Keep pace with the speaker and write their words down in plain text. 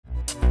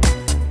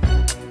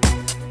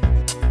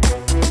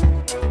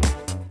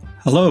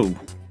Hello,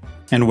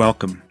 and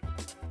welcome.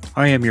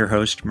 I am your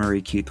host,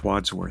 Murray Keith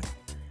Wadsworth.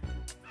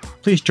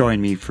 Please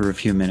join me for a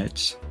few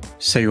minutes,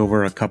 say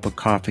over a cup of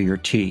coffee or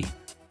tea,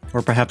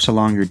 or perhaps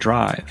along your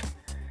drive,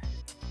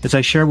 as I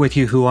share with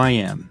you who I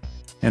am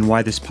and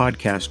why this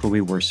podcast will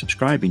be worth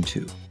subscribing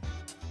to.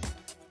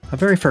 A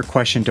very fair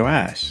question to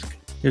ask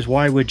is,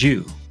 why would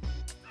you,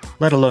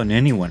 let alone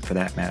anyone for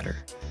that matter,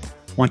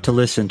 want to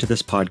listen to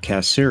this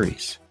podcast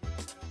series?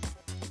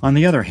 On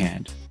the other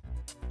hand,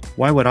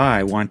 why would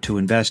I want to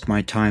invest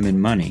my time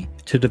and money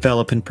to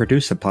develop and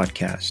produce a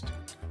podcast,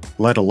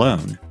 let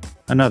alone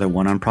another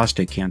one on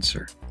prostate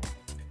cancer?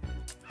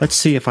 Let's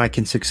see if I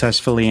can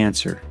successfully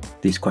answer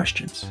these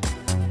questions.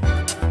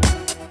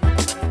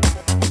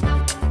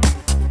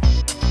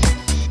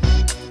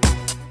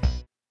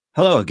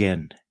 Hello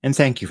again, and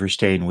thank you for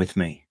staying with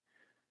me.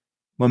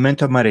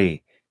 Memento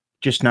Mori,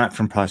 just not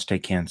from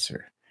prostate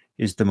cancer,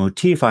 is the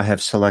motif I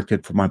have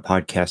selected for my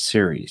podcast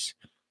series.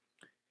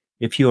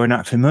 If you are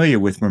not familiar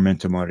with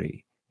Memento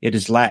Mori, it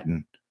is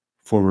Latin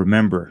for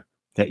remember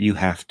that you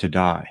have to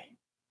die.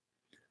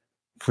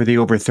 For the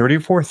over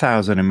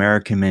 34,000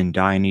 American men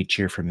dying each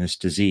year from this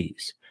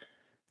disease,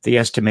 the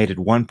estimated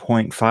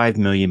 1.5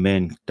 million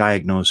men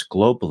diagnosed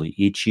globally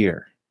each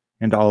year,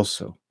 and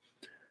also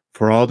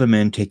for all the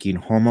men taking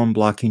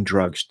hormone-blocking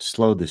drugs to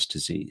slow this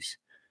disease,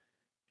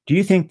 do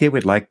you think they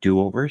would like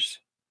do-overs?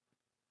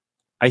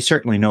 I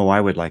certainly know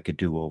I would like a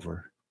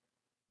do-over,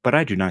 but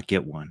I do not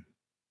get one.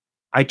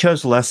 I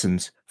chose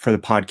Lessons for the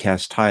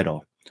podcast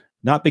title,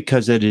 not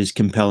because it is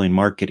compelling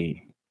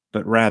marketing,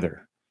 but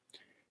rather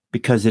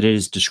because it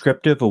is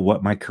descriptive of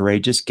what my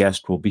courageous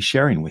guest will be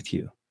sharing with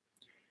you.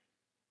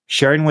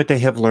 Sharing what they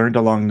have learned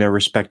along their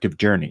respective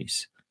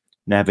journeys,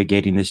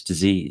 navigating this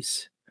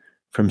disease,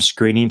 from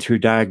screening through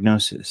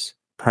diagnosis,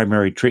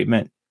 primary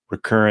treatment,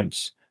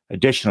 recurrence,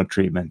 additional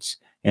treatments,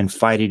 and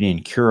fighting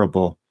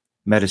incurable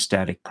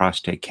metastatic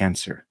prostate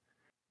cancer.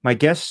 My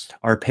guests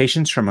are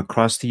patients from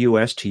across the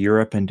U.S. to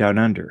Europe and down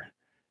under,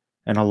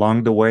 and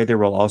along the way there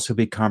will also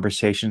be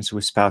conversations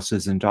with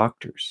spouses and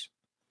doctors.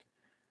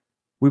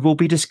 We will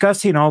be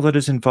discussing all that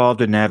is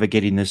involved in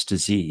navigating this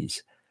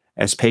disease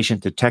as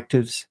patient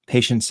detectives,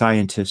 patient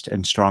scientists,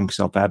 and strong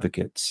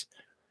self-advocates,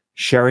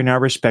 sharing our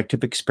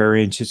respective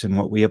experiences and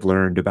what we have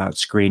learned about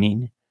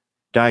screening,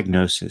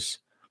 diagnosis,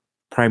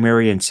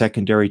 primary and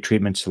secondary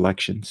treatment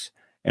selections,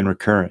 and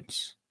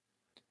recurrence.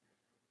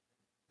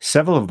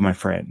 Several of my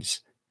friends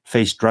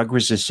face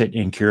drug-resistant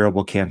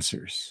incurable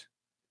cancers.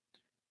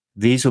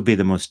 These will be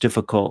the most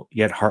difficult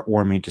yet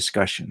heartwarming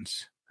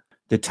discussions.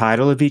 The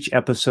title of each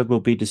episode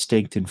will be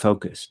distinct and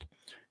focused,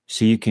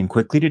 so you can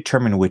quickly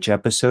determine which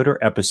episode or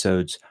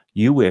episodes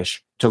you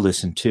wish to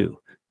listen to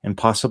and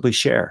possibly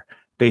share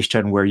based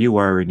on where you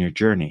are in your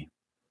journey.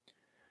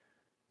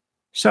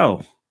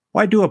 So,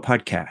 why do a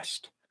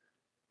podcast?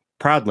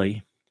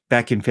 Proudly,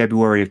 back in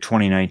February of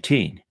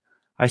 2019,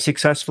 I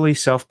successfully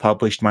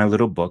self-published my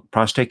little book,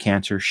 Prostate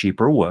Cancer, Sheep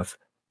or Wolf,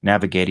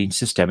 Navigating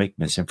Systemic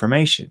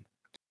Misinformation.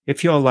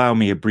 If you'll allow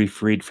me a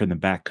brief read from the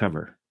back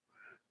cover.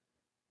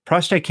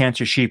 Prostate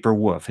Cancer, Sheep or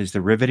Wolf is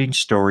the riveting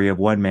story of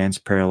one man's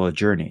parallel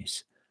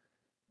journeys,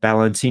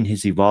 balancing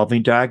his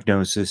evolving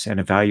diagnosis and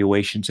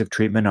evaluations of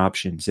treatment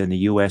options in the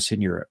U.S.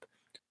 and Europe,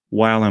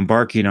 while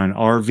embarking on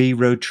RV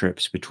road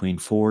trips between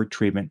 4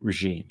 treatment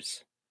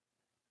regimes.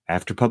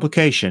 After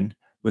publication,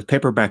 with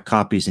paperback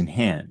copies in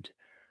hand,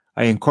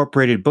 I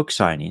incorporated book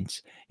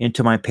signings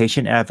into my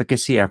patient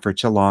advocacy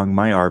efforts along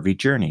my RV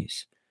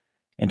journeys,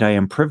 and I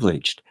am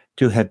privileged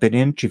to have been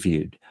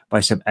interviewed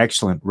by some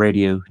excellent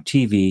radio,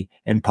 TV,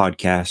 and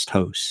podcast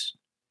hosts.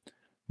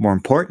 More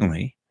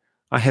importantly,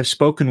 I have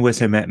spoken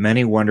with and met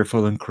many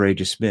wonderful and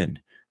courageous men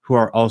who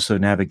are also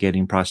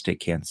navigating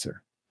prostate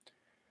cancer.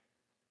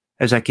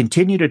 As I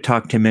continue to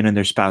talk to men and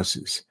their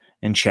spouses,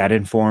 and chat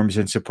in forums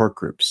and support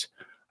groups,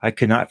 I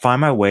could not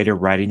find my way to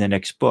writing the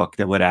next book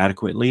that would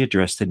adequately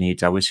address the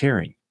needs I was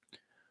hearing.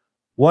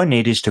 One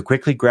need is to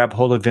quickly grab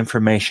hold of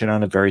information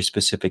on a very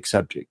specific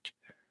subject.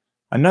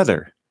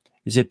 Another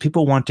is that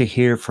people want to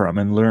hear from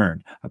and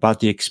learn about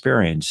the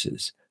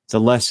experiences,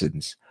 the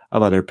lessons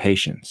of other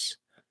patients.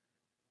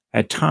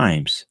 At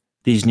times,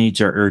 these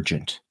needs are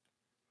urgent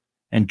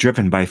and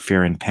driven by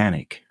fear and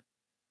panic.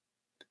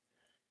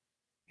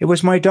 It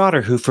was my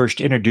daughter who first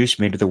introduced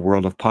me to the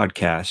world of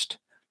podcast,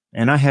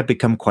 and I have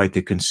become quite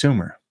the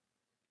consumer.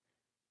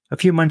 A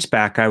few months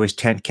back, I was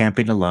tent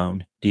camping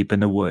alone, deep in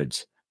the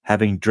woods,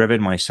 having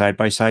driven my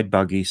side-by-side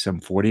buggy some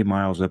 40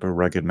 miles up a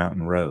rugged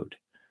mountain road.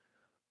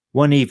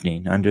 One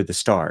evening, under the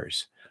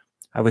stars,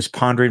 I was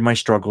pondering my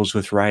struggles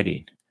with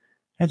writing,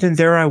 and then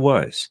there I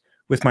was,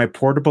 with my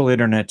portable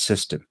internet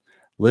system,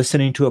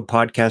 listening to a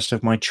podcast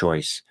of my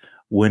choice,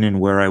 when and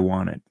where I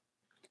wanted.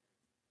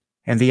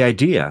 And the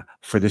idea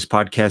for this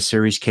podcast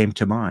series came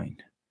to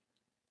mind.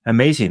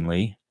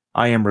 Amazingly,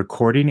 I am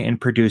recording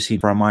and producing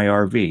from my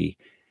RV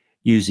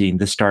using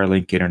the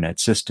Starlink internet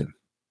system.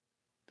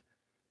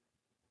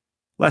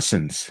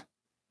 Lessons.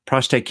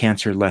 Prostate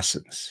cancer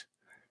lessons.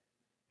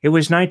 It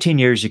was 19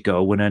 years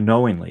ago when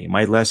unknowingly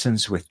my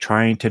lessons with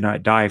trying to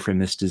not die from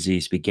this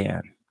disease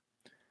began.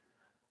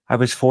 I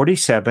was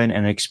 47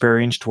 and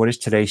experienced what is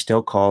today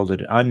still called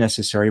an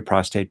unnecessary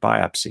prostate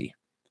biopsy,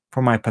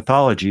 for my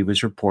pathology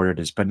was reported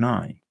as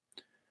benign.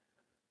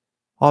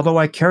 Although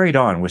I carried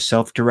on with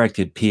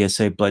self-directed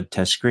PSA blood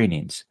test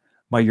screenings,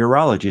 my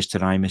urologist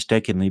and I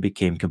mistakenly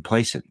became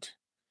complacent.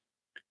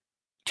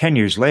 10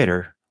 years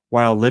later,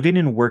 while living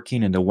and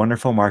working in the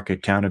wonderful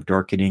market town of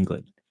Dorking,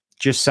 England,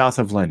 just south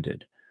of London,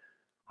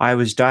 I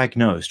was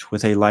diagnosed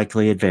with a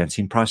likely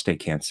advancing prostate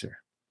cancer.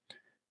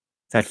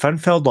 That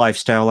fun-filled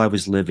lifestyle I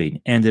was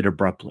living ended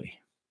abruptly.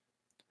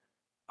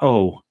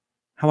 Oh,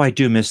 how I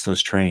do miss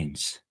those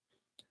trains.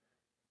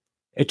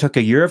 It took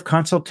a year of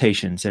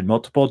consultations and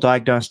multiple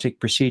diagnostic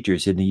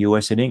procedures in the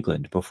US and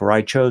England before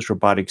I chose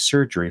robotic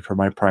surgery for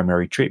my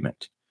primary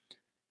treatment.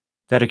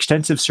 That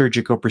extensive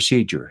surgical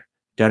procedure,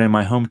 done in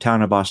my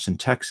hometown of Austin,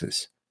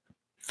 Texas,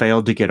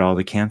 failed to get all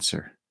the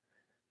cancer.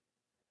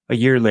 A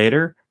year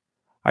later,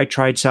 I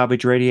tried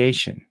salvage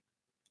radiation,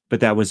 but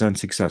that was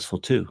unsuccessful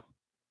too.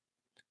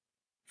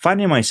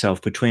 Finding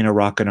myself between a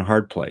rock and a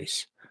hard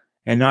place,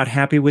 and not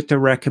happy with the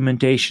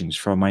recommendations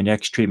from my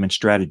next treatment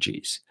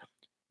strategies,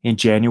 in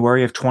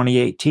January of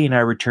 2018, I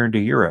returned to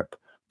Europe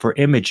for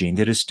imaging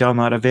that is still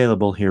not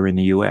available here in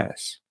the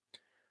US.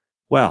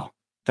 Well,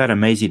 that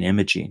amazing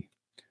imaging,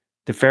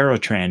 the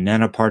Ferrotran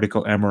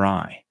nanoparticle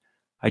MRI,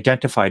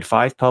 identified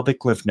 5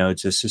 pelvic lymph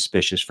nodes as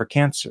suspicious for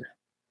cancer.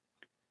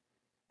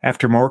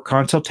 After more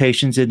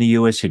consultations in the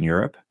US and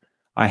Europe,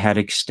 I had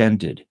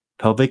extended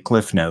pelvic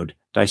lymph node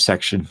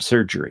dissection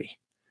surgery.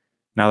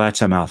 Now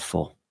that's a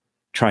mouthful.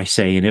 Try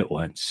saying it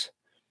once.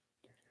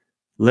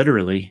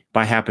 Literally,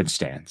 by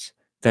happenstance,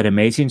 that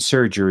amazing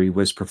surgery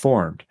was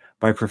performed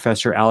by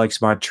Professor Alex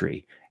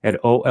Matry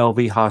at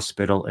OLV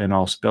Hospital in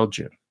Aalst,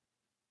 Belgium.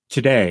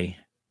 Today,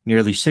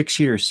 nearly 6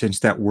 years since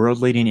that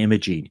world-leading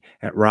imaging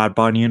at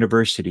Radboud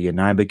University in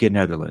Nijmegen,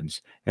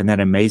 Netherlands, and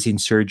that amazing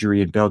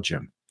surgery in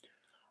Belgium,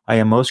 I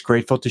am most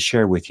grateful to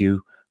share with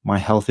you my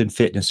health and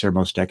fitness are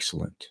most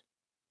excellent.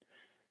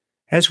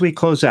 As we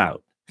close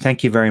out,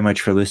 thank you very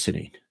much for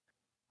listening.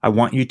 I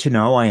want you to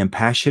know I am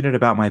passionate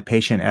about my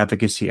patient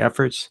advocacy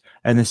efforts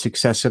and the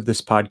success of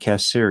this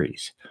podcast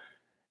series,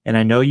 and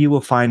I know you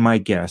will find my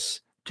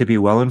guests to be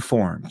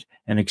well-informed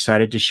and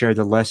excited to share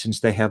the lessons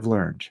they have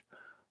learned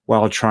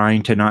while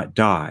trying to not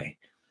die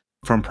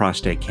from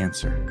prostate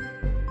cancer.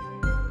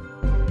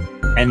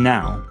 And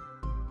now,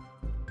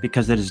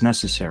 because it is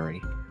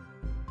necessary,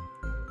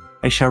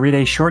 I shall read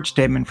a short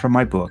statement from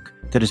my book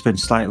that has been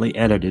slightly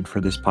edited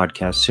for this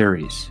podcast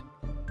series.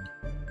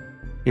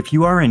 If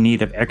you are in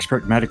need of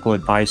expert medical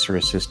advice or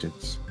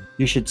assistance,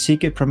 you should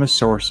seek it from a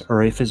source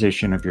or a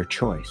physician of your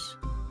choice.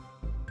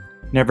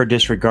 Never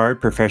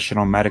disregard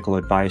professional medical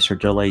advice or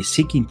delay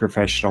seeking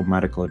professional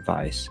medical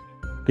advice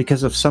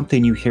because of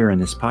something you hear in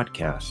this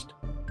podcast.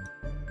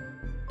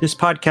 This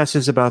podcast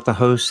is about the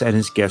host and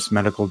his guests'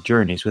 medical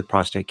journeys with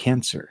prostate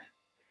cancer.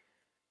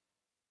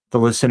 The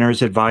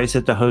listeners advise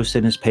that the host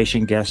and his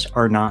patient guests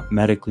are not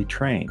medically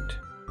trained.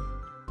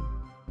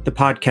 The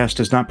podcast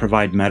does not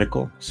provide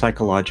medical,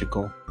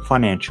 psychological,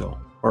 financial,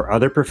 or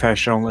other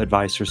professional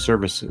advice or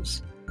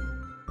services,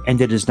 and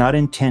it is not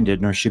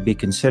intended nor should be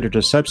considered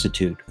a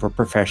substitute for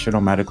professional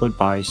medical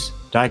advice,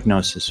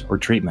 diagnosis, or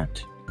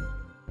treatment.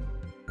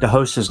 The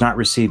host has not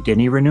received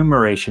any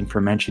remuneration for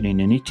mentioning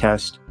any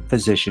test,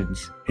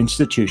 physicians,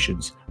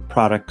 institutions,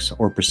 products,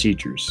 or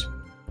procedures.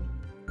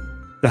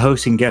 The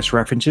host and guest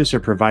references are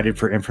provided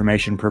for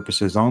information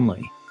purposes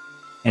only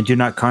and do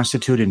not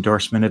constitute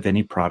endorsement of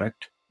any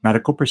product,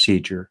 medical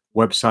procedure,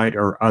 website,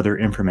 or other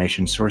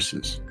information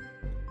sources.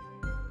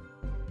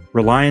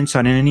 Reliance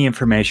on any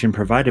information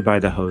provided by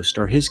the host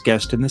or his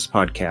guest in this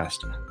podcast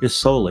is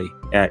solely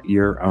at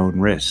your own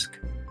risk.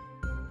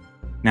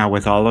 Now,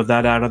 with all of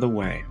that out of the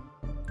way,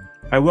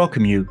 I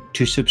welcome you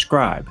to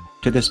subscribe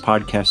to this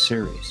podcast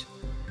series.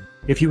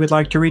 If you would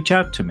like to reach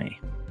out to me,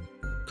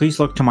 please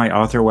look to my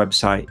author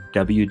website,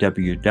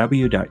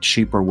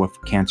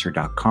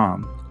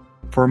 www.sheeporwolfcancer.com,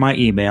 for my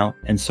email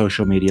and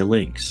social media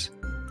links.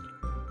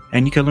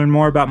 And you can learn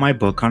more about my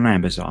book on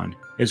Amazon,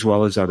 as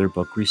well as other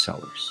book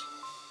resellers.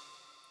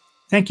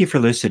 Thank you for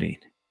listening,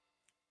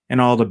 and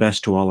all the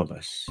best to all of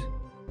us.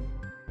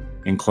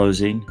 In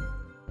closing,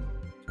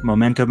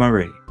 Memento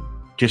Mori,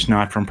 just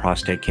not from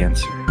prostate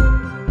cancer.